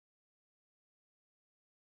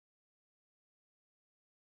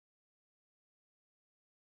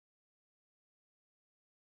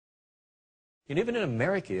And even in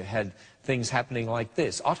America, you had things happening like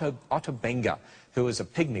this. Otto Benga, who was a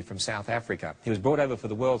pygmy from South Africa, he was brought over for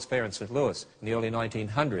the World's Fair in St. Louis in the early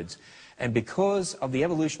 1900s. And because of the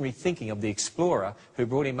evolutionary thinking of the explorer who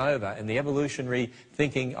brought him over and the evolutionary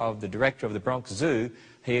thinking of the director of the Bronx Zoo,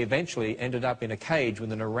 he eventually ended up in a cage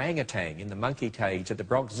with an orangutan in the monkey cage at the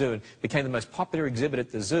Bronx Zoo and became the most popular exhibit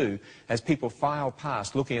at the zoo as people filed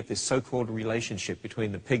past looking at this so-called relationship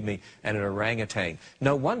between the pygmy and an orangutan.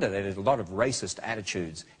 No wonder there's a lot of racist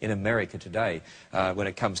attitudes in America today when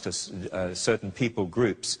it comes to certain people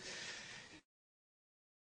groups.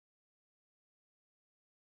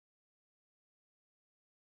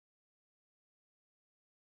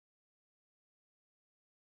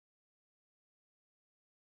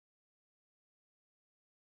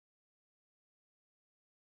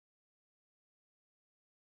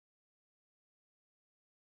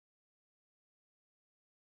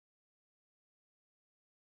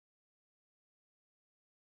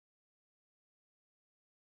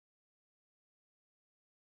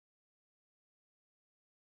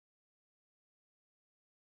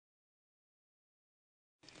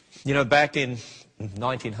 You know, back in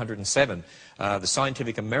 1907, the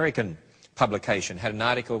Scientific American publication had an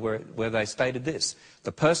article where they stated this: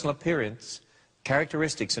 the personal appearance,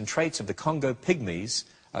 characteristics and traits of the Congo pygmies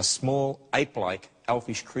are small, ape-like,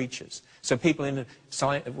 elfish creatures. So people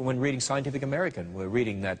when reading Scientific American were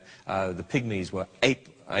reading that the pygmies were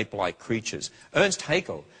ape-like creatures. Ernst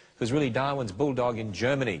Haeckel, who's really Darwin's bulldog in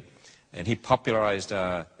Germany, and he popularized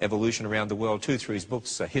evolution around the world too through his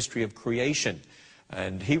books, A History of Creation.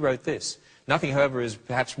 And he wrote this: nothing, however, is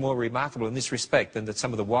perhaps more remarkable in this respect than that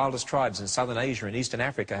some of the wildest tribes in southern Asia and eastern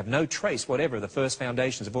Africa have no trace whatever of the first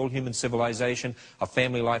foundations of all human civilization, of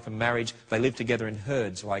family life and marriage. They live together in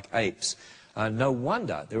herds like apes. No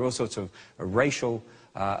wonder there are all sorts of racial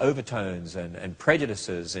overtones and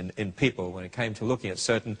prejudices in people when it came to looking at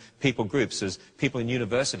certain people groups as people in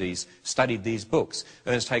universities studied these books.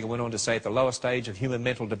 Ernst Haeckel went on to say at the lower stage of human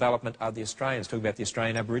mental development are the Australians, talking about the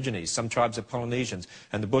Australian Aborigines, some tribes of Polynesians,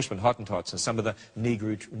 and the Bushmen, Hottentots, and some of the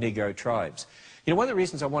Negro tribes. You know, one of the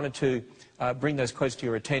reasons I wanted to bring those quotes to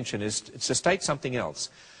your attention is to state something else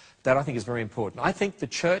that I think is very important. I think the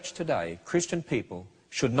church today, Christian people,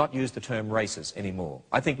 should not use the term races anymore.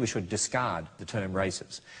 I think we should discard the term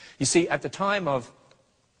races. You see, at the time of,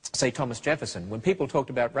 say, Thomas Jefferson, when people talked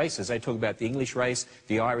about races, they talked about the English race,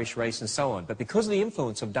 the Irish race, and so on. But because of the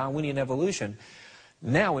influence of Darwinian evolution,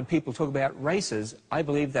 now when people talk about races, I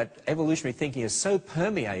believe that evolutionary thinking has so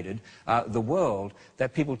permeated the world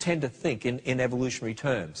that people tend to think in evolutionary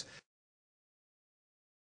terms.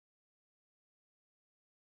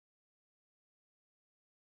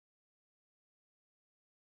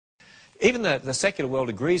 Even the secular world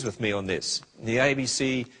agrees with me on this. The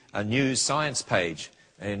ABC News Science page,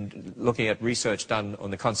 and looking at research done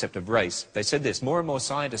on the concept of race, they said this: more and more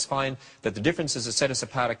scientists find that the differences that set us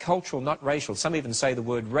apart are cultural, not racial. Some even say the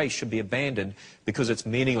word race should be abandoned because it's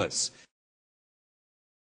meaningless.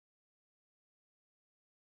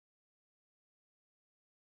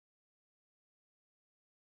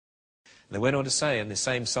 They went on to say in the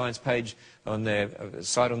same science page on their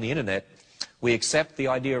site on the internet, we accept the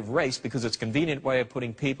idea of race because it's a convenient way of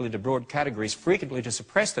putting people into broad categories, frequently to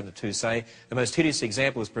suppress them, to say. The most hideous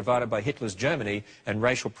example is provided by Hitler's Germany, and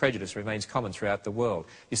racial prejudice remains common throughout the world.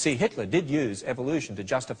 You see, Hitler did use evolution to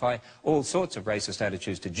justify all sorts of racist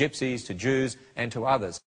attitudes to gypsies, to Jews, and to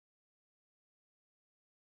others.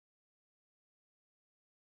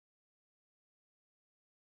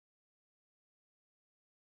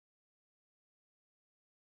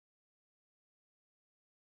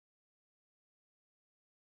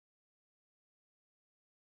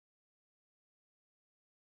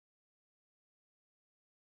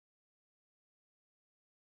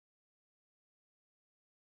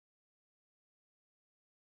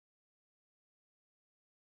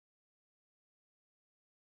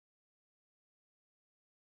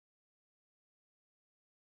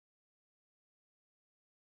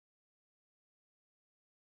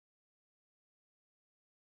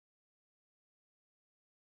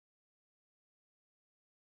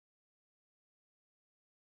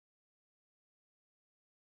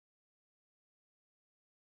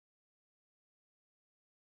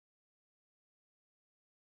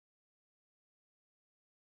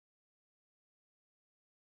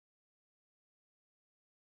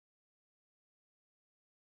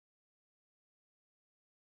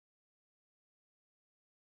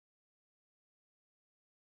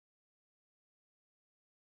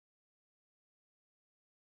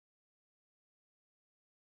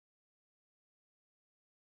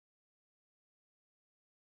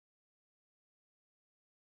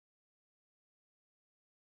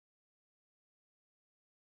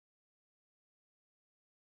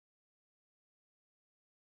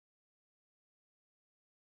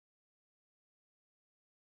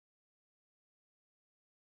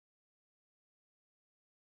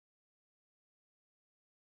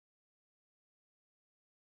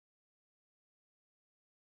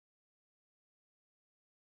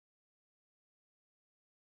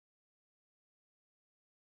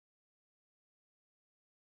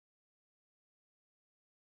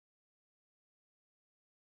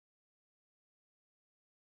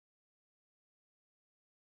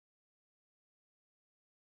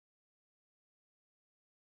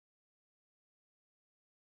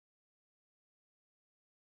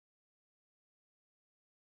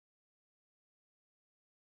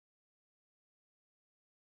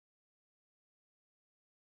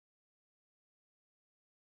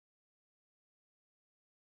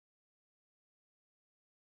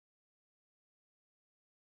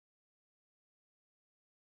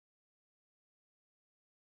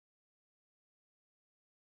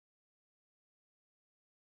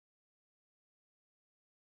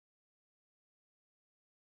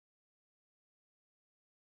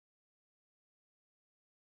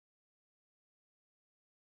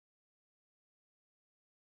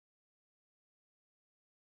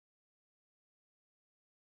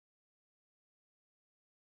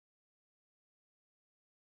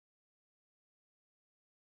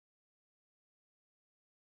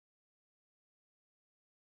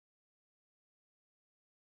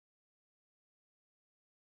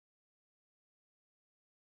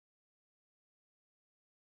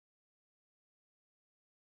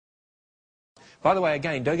 By the way,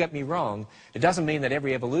 again, don't get me wrong, it doesn't mean that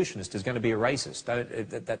every evolutionist is going to be a racist.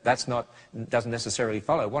 Doesn't necessarily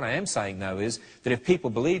follow. What I am saying, though, is that if people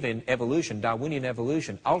believe in evolution, Darwinian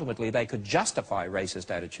evolution, ultimately they could justify racist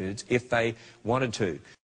attitudes if they wanted to.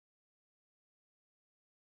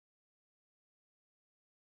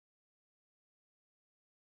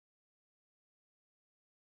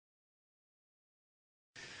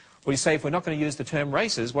 Well, you say, if we're not going to use the term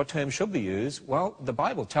races, what term should we use? Well, the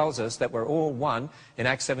Bible tells us that we're all one. In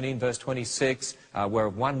Acts 17, verse 26, we're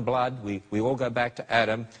of one blood. We all go back to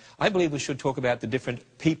Adam. I believe we should talk about the different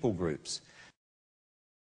people groups.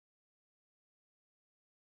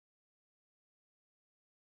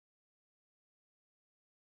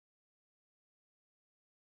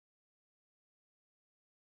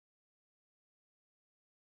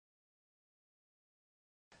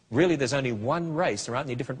 Really, there's only one race. There aren't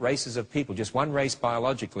any different races of people, just one race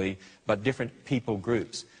biologically, but different people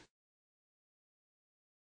groups.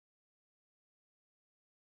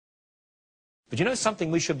 But you know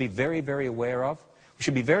something we should be very, very aware of? We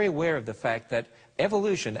should be very aware of the fact that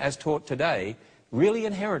evolution, as taught today, really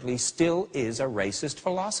inherently still is a racist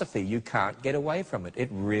philosophy. You can't get away from it. It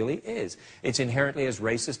really is. It's inherently as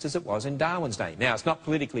racist as it was in Darwin's day. Now, it's not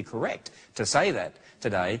politically correct to say that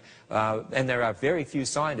today, and there are very few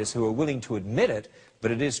scientists who are willing to admit it,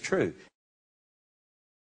 but it is true.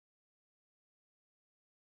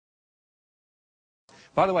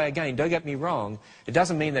 By the way, again, don't get me wrong, it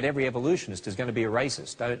doesn't mean that every evolutionist is going to be a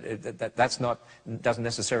racist. Doesn't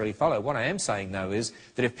necessarily follow. What I am saying, though, is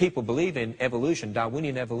that if people believe in evolution,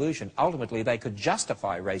 Darwinian evolution, ultimately they could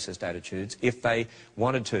justify racist attitudes if they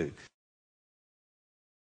wanted to.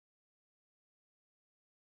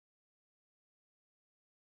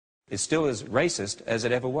 It's still as racist as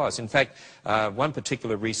it ever was. In fact, one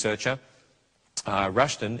particular researcher,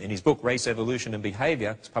 Rushton, in his book Race, Evolution and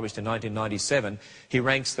Behaviour, it's published in 1997, he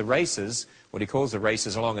ranks the races, what he calls the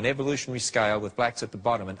races, along an evolutionary scale with blacks at the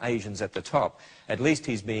bottom and Asians at the top. At least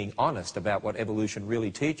he's being honest about what evolution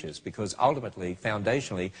really teaches, because ultimately,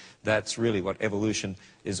 foundationally, that's really what evolution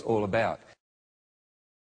is all about.